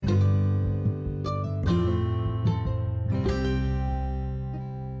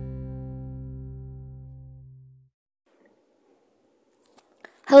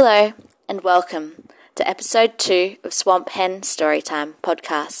Hello and welcome to episode 2 of Swamp Hen Storytime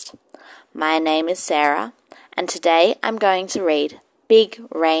podcast. My name is Sarah and today I'm going to read Big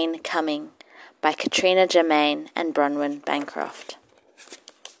Rain Coming by Katrina Germein and Bronwyn Bancroft.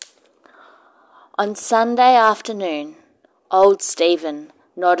 On Sunday afternoon, old Stephen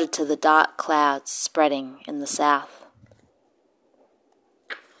nodded to the dark clouds spreading in the south.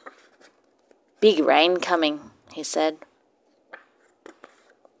 Big rain coming, he said.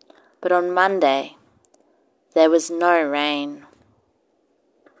 But on Monday, there was no rain.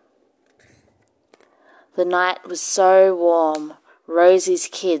 The night was so warm, Rosie's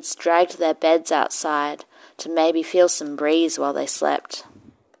kids dragged their beds outside to maybe feel some breeze while they slept.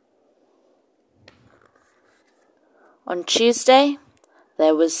 On Tuesday,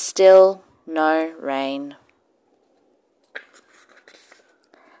 there was still no rain.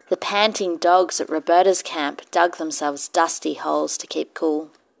 The panting dogs at Roberta's camp dug themselves dusty holes to keep cool.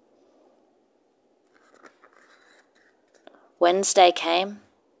 Wednesday came,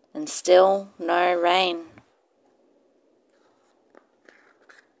 and still no rain.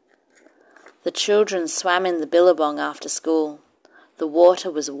 The children swam in the billabong after school. The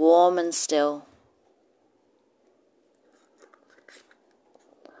water was warm and still.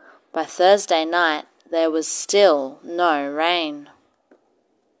 By Thursday night, there was still no rain.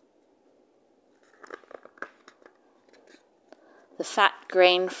 The fat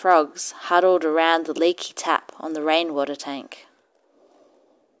green frogs huddled around the leaky tap on the rainwater tank.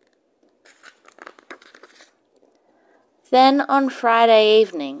 Then on Friday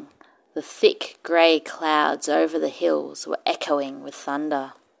evening, the thick grey clouds over the hills were echoing with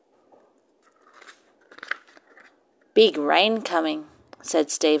thunder. Big rain coming,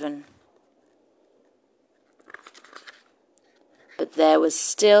 said Stephen. But there was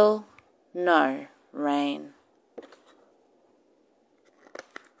still no rain.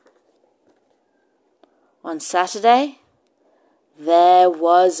 On Saturday, there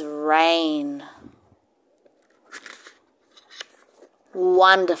was rain.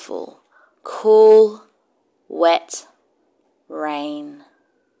 Wonderful, cool, wet rain.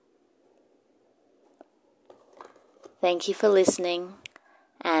 Thank you for listening,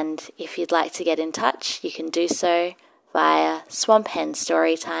 and if you'd like to get in touch, you can do so via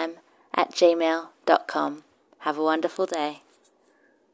swamphenstorytime@gmail.com. Have a wonderful day.